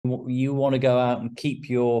you want to go out and keep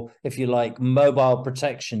your, if you like, mobile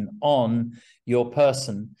protection on your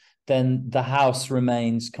person, then the house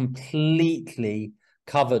remains completely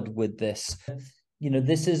covered with this.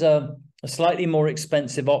 This is a slightly more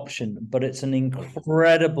expensive option, but it's an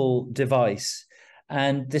incredible device.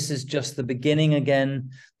 And this is just the beginning.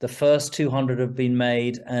 Again, the first 200 have been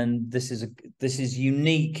made, and this is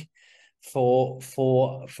unique for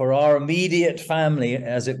our immediate family,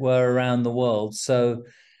 as it were, around the world. So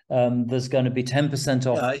there's going to be 10%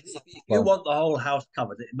 off. Yeah, if you want the whole house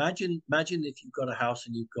covered, imagine if you've got a house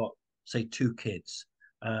and you've got, say, two kids,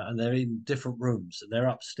 and they're in different rooms and they're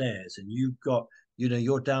upstairs, and you've got,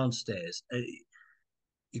 you're downstairs.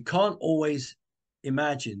 You can't always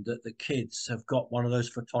imagine that the kids have got one of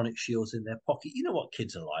those photonic shields in their pocket. You know what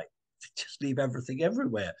kids are like. They just leave everything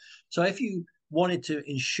everywhere. So if you wanted to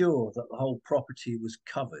ensure that the whole property was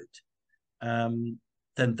covered,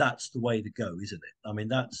 then that's the way to go, isn't it? I mean,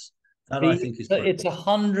 that I think is brilliant.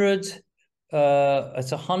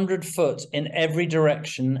 It's 100 foot in every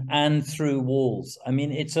direction and through walls. I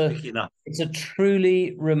mean, it's a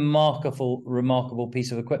truly remarkable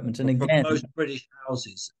piece of equipment. And again, most British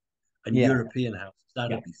houses and European houses,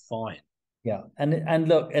 that'll be fine. Yeah, and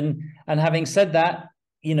look, and having said that,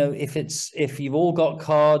 if you've all got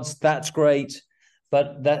cards, that's great,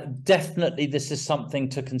 but that definitely, this is something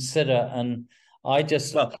to consider. And you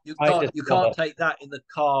can't take that in the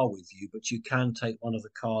car with you, but you can take one of the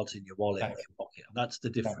cards in your wallet or your pocket. And that's the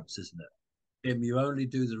difference, isn't it? You only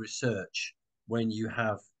do the research when you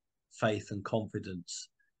have faith and confidence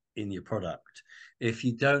in your product. If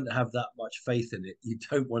you don't have that much faith in it, you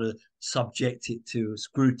don't want to subject it to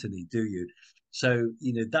scrutiny, do you? So,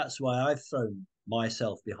 that's why I've thrown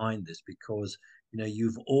myself behind this, because,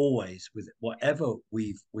 you've always, with whatever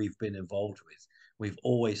we've been involved with, we've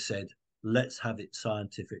always said, let's have it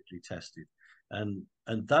scientifically tested. And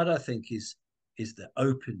that, I think, is the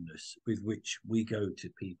openness with which we go to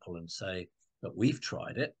people and say that we've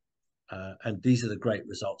tried it, and these are the great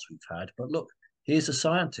results we've had. But look, here's a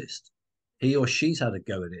scientist. He or she's had a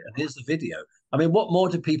go at it, and here's the video. I mean, what more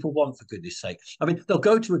do people want, for goodness sake? I mean, they'll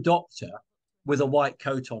go to a doctor with a white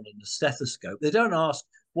coat on and a stethoscope. They don't ask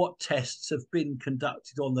what tests have been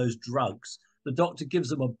conducted on those drugs. The doctor gives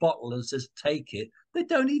them a bottle and says, take it. They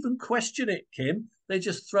don't even question it, Kim. They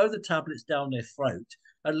just throw the tablets down their throat.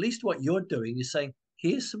 At least what you're doing is saying,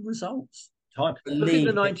 here's some results. Look, in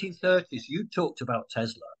the 1930s, you talked about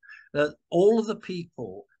Tesla. All of the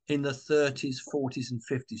people in the 30s, 40s, and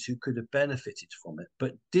 50s who could have benefited from it,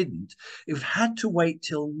 but didn't, have had to wait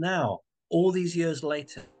till now, all these years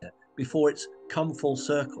later, before it's come full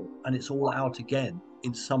circle and it's all out again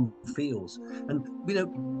in some fields. And,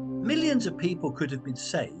 millions of people could have been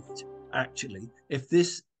saved, actually, if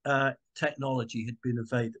this technology had been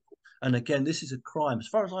available. And again, this is a crime. As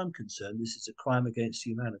far as I'm concerned, this is a crime against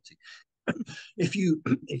humanity. If you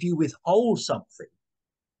withhold something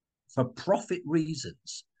for profit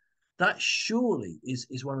reasons, that surely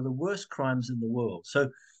is one of the worst crimes in the world. So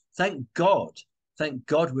thank God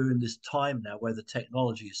we're in this time now where the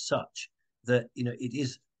technology is such that, it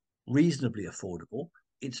is reasonably affordable.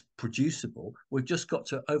 It's producible. We've just got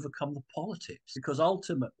to overcome the politics, because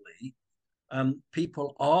ultimately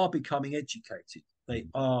people are becoming educated. They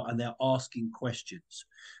are, and they're asking questions.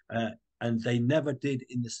 And they never did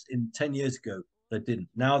in 10 years ago. They didn't.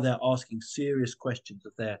 Now they're asking serious questions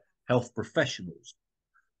of their health professionals,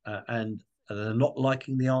 and they're not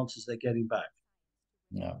liking the answers they're getting back.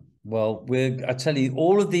 No. Well, I tell you,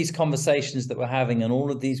 all of these conversations that we're having and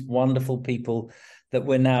all of these wonderful people that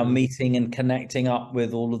we're now meeting and connecting up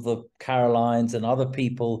with, all of the Carolines and other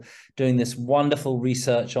people doing this wonderful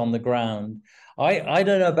research on the ground. I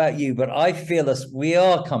don't know about you, but I feel we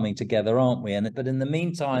are coming together, aren't we? But in the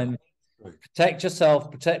meantime, protect yourself,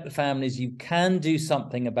 protect the families. You can do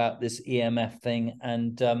something about this EMF thing.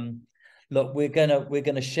 And look, we're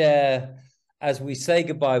gonna share, as we say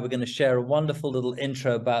goodbye, we're going to share a wonderful little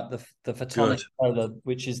intro about the Photonic Solar,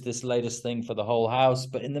 which is this latest thing for the whole house.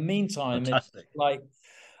 But in the meantime, it's like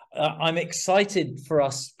I'm excited for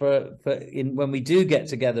us when we do get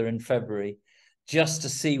together in February, just to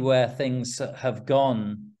see where things have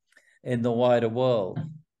gone in the wider world.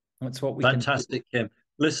 That's what we fantastic, Kim.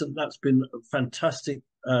 Listen, that's been a fantastic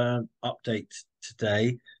update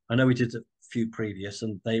today. I know we did a few previous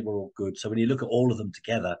and they were all good. So when you look at all of them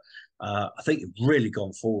together, I think you've really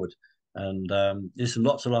gone forward. And listen,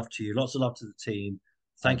 lots of love to you, lots of love to the team.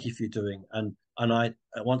 Thank you for your doing. And I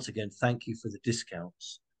once again thank you for the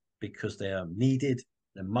discounts, because they are needed.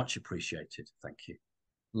 They're much appreciated. Thank you.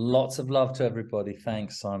 Lots of love to everybody.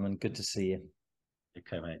 Thanks, Simon. Good to see you.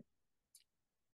 Okay, mate.